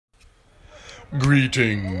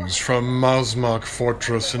Greetings from Mazmak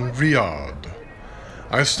Fortress in Riyadh.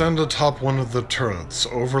 I stand atop one of the turrets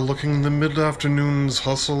overlooking the mid-afternoon's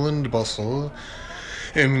hustle and bustle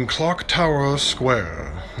in Clock Tower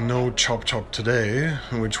Square. No chop-chop today,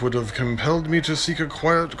 which would have compelled me to seek a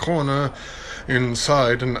quiet corner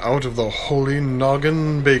inside and out of the holy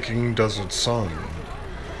noggin-baking desert sun.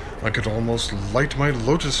 I could almost light my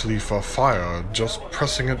lotus leaf afire just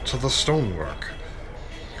pressing it to the stonework.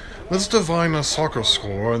 Let's divine a soccer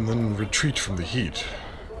score and then retreat from the heat.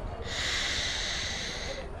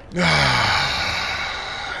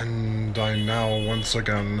 And I now once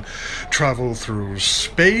again travel through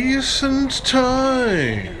space and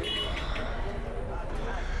time.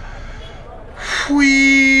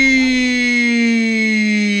 Whee!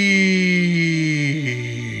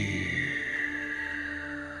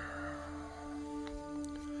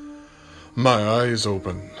 My eyes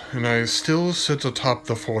open, and I still sit atop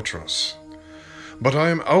the fortress. But I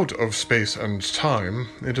am out of space and time.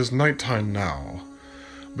 It is nighttime now.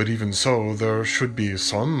 But even so, there should be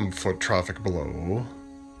some foot traffic below.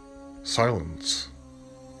 Silence.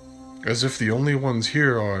 As if the only ones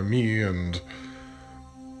here are me and...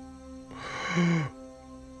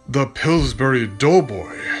 the Pillsbury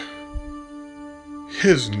Doughboy.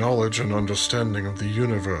 His knowledge and understanding of the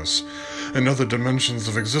universe and other dimensions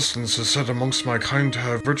of existence is said amongst my kind to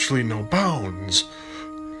have virtually no bounds.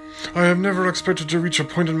 I have never expected to reach a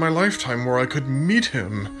point in my lifetime where I could meet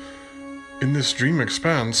him in this dream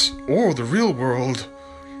expanse, or the real world.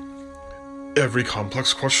 Every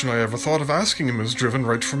complex question I ever thought of asking him is driven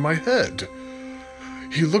right from my head.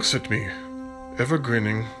 He looks at me, ever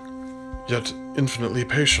grinning, yet infinitely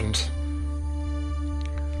patient.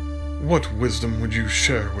 What wisdom would you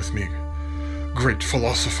share with me, great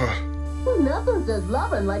philosopher? Nothing says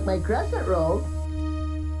lovin' like my crescent rolls.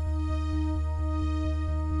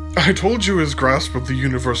 I told you his grasp of the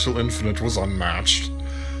universal infinite was unmatched.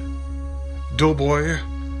 Doughboy,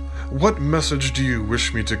 what message do you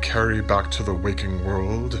wish me to carry back to the waking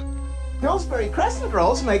world? Pillsbury crescent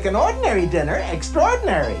rolls make an ordinary dinner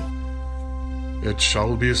extraordinary. It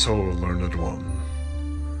shall be so, learned one.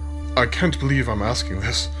 I can't believe I'm asking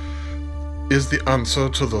this. Is the answer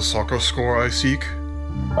to the soccer score I seek?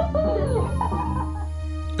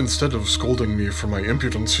 Instead of scolding me for my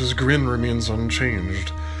impudence, his grin remains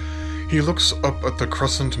unchanged. He looks up at the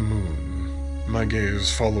crescent moon. My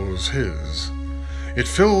gaze follows his. It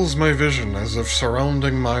fills my vision as if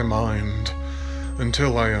surrounding my mind,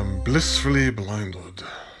 until I am blissfully blinded.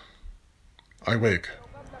 I wake.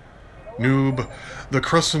 Noob, the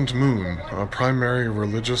crescent moon, a primary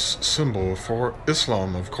religious symbol for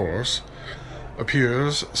Islam, of course,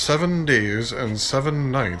 appears 7 days and 7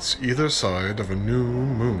 nights either side of a new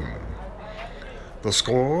moon. The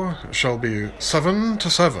score shall be 7 to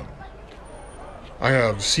 7. I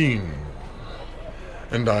have seen,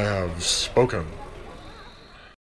 and I have spoken.